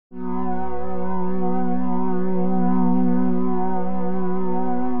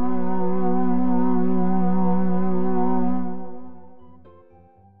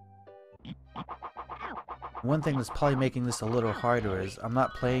one thing that's probably making this a little harder is I'm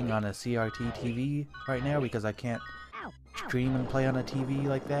not playing on a CRT TV right now because I can't stream and play on a TV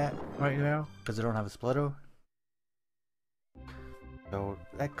like that right now because I don't have a splitter. So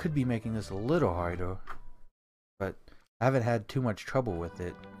that could be making this a little harder, but I haven't had too much trouble with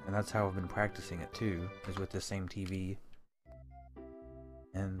it, and that's how I've been practicing it too, is with the same TV.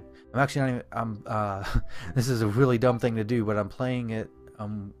 And I'm actually not even, this is a really dumb thing to do, but I'm playing it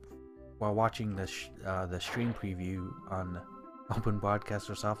while watching the stream preview on Open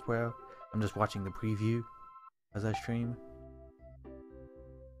Broadcaster software. I'm just watching the preview as I stream.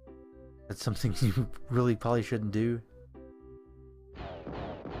 That's something you really probably shouldn't do,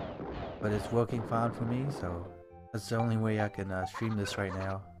 but it's working fine for me, so that's the only way I can stream this right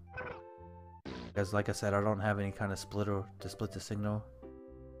now. Because like I said, I don't have any kind of splitter to split the signal.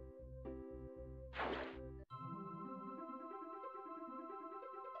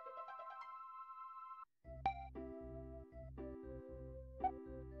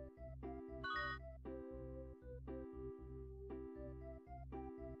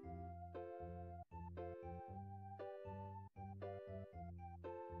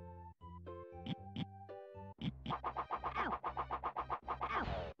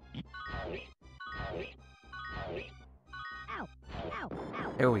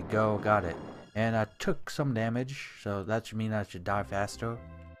 There we go, got it. And I took some damage, so that should mean I should die faster.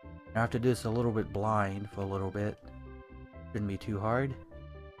 I have to do this a little bit blind for a little bit. Shouldn't be too hard.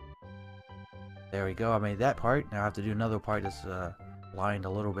 There we go, I made that part. Now I have to do another part that's blind a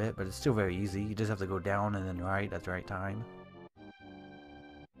little bit, but it's still very easy. You just have to go down and then right at the right time.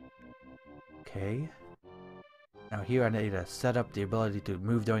 Okay. Now here I need to set up the ability to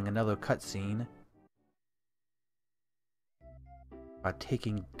move during another cutscene by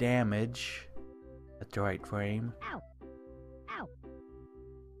taking damage at the right frame. Ow. Ow.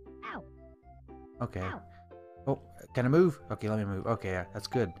 Ow. Okay. Ow. Oh, can I move? Okay, let me move. Okay, that's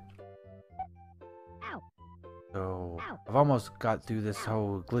good. Ow. So, Ow. I've almost got through this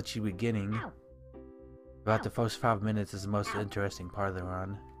whole glitchy beginning. Ow. About the first 5 minutes is the most interesting part of the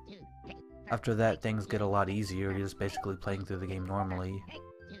run. After that, things get a lot easier. You're just basically playing through the game normally.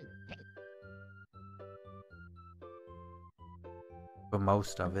 For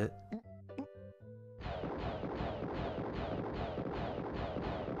most of it.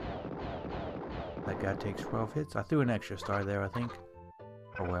 That guy takes 12 hits. I threw an extra star there, I think.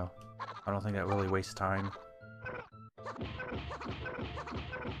 Oh well. I don't think that really wastes time.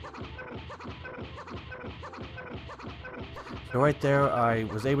 So right there, I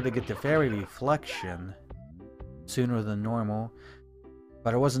was able to get the fairy reflection sooner than normal,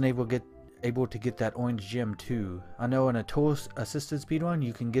 but I wasn't able to get that orange gem too. I know in a tool assisted speedrun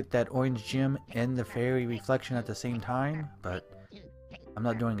you can get that orange gem and the fairy reflection at the same time, but I'm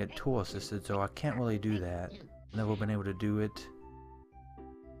not doing it tool assisted, so I can't really do that. Never been able to do it.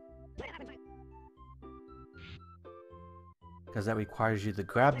 Because that requires you to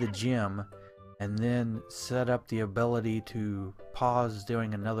grab the gem and then set up the ability to pause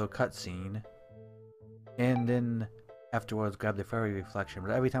during another cutscene, and then afterwards grab the fairy reflection. But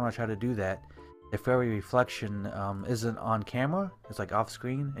every time I try to do that, the fairy reflection isn't on camera, it's like off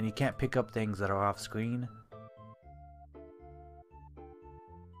screen, and you can't pick up things that are off screen.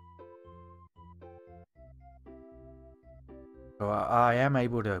 So I am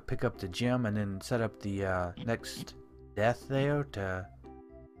able to pick up the gem and then set up the next death there to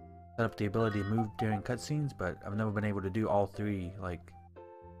set up the ability to move during cutscenes, but I've never been able to do all three, like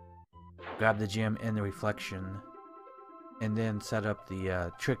grab the gem and the reflection, and then set up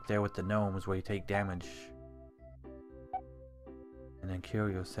the trick there with the gnomes where you take damage and then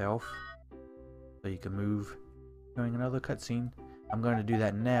cure yourself so you can move during another cutscene. I'm going to do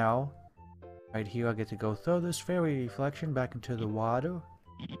that now. Right here I get to go throw this fairy reflection back into the water.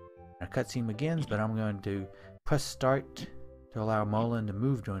 A cutscene begins, but I'm going to press start to allow Merlin to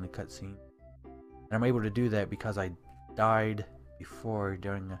move during the cutscene. And I'm able to do that because I died before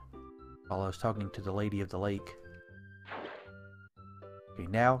while I was talking to the lady of the lake. Okay,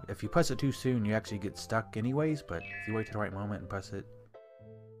 now if you press it too soon you actually get stuck anyways, but if you wait to the right moment and press it,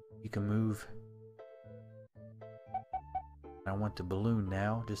 you can move. I want the balloon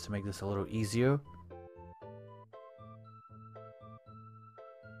now, just to make this a little easier.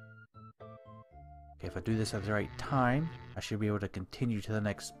 Okay, if I do this at the right time, I should be able to continue to the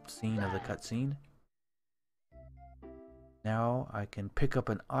next scene of the cutscene. Now I can pick up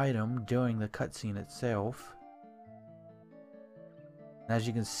an item during the cutscene itself. And as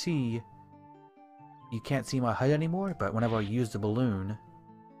you can see, you can't see my HUD anymore, but whenever I use the balloon,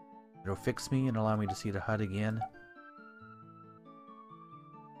 it'll fix me and allow me to see the HUD again.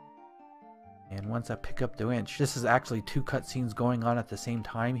 And once I pick up the winch, this is actually 2 cutscenes going on at the same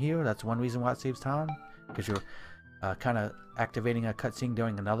time here. That's one reason why it saves time, because you're kind of activating a cutscene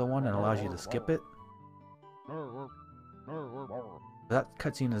during another one and allows you to skip it. That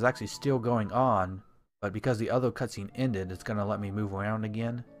cutscene is actually still going on, but because the other cutscene ended, it's going to let me move around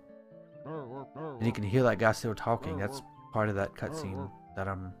again. And you can hear that guy still talking. That's part of that cutscene that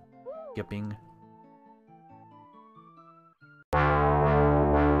I'm skipping.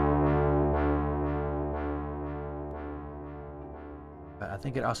 But I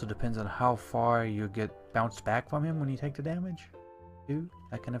think it also depends on how far you get bounced back from him when you take the damage, too.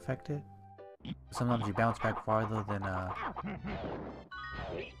 That can affect it. Sometimes you bounce back farther than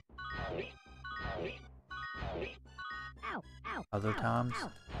other times.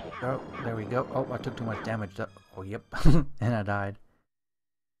 Oh, there we go. Oh, I took too much damage. Oh, yep. And I died.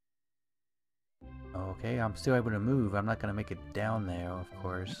 Okay, I'm still able to move. I'm not going to make it down there, of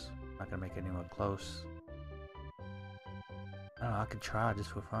course. I'm not going to make it anywhere close. I don't know, I could try just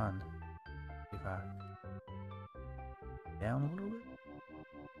for fun. See if I... down a little bit?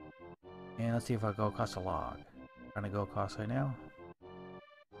 And let's see if I go across the log. Trying to go across right now.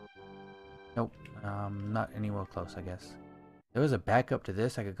 Nope. Not anywhere close, I guess. There was a backup to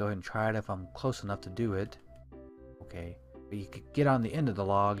this. I could go ahead and try it if I'm close enough to do it. Okay. But you could get on the end of the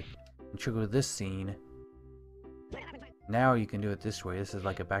log and trigger this scene. Now you can do it this way. This is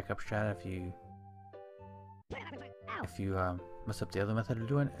like a backup strat if you mess up the other method of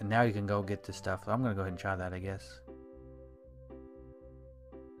doing it. And now you can go get this stuff. So I'm gonna go ahead and try that, I guess.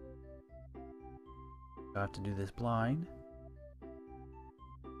 I have to do this blind.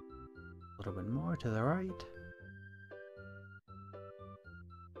 A little bit more to the right.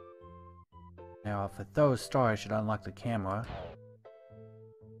 Now if I throw a star, I should unlock the camera.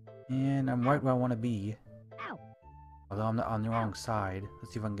 And I'm right where I want to be. Although I'm not on the wrong side.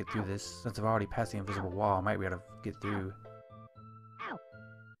 Let's see if I can get through this. Since I've already passed the invisible wall, I might be able to get through.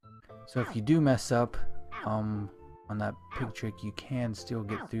 So if you do mess up on that pig trick, you can still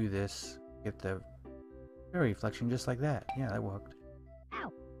get through this. Get the fairy reflection just like that. Yeah, that worked.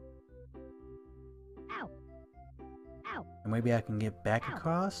 And maybe I can get back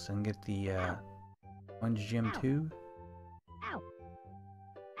across and get the orange gem too.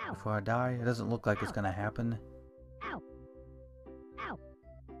 Before I die. It doesn't look like it's gonna happen.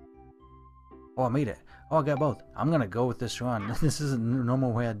 Oh, I made it. Oh, I got both. I'm gonna go with this run. This isn't the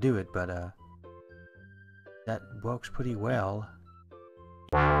normal way I do it, but that works pretty well.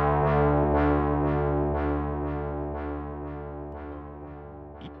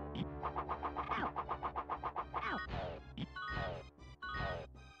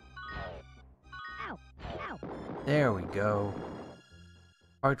 There we go.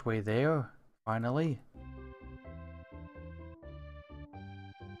 Partway there, finally.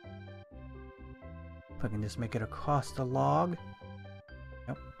 If I can just make it across the log.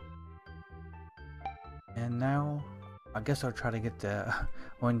 Yep. And now, I guess I'll try to get the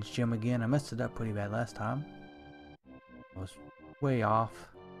orange gem again. I messed it up pretty bad last time. I was way off.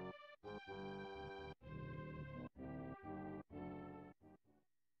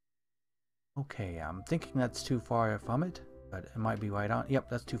 Okay, I'm thinking that's too far from it, but it might be right on. Yep,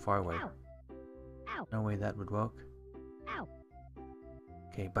 that's too far away. No way that would work.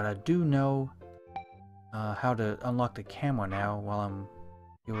 Okay, but I do know how to unlock the camera now while I'm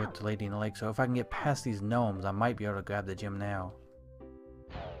here with the lady in the lake. So if I can get past these gnomes, I might be able to grab the gem now.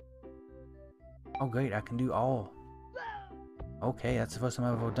 Oh great, I can do all. Okay, that's the first time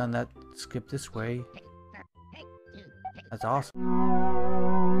I've ever done that. Skip this way. That's awesome.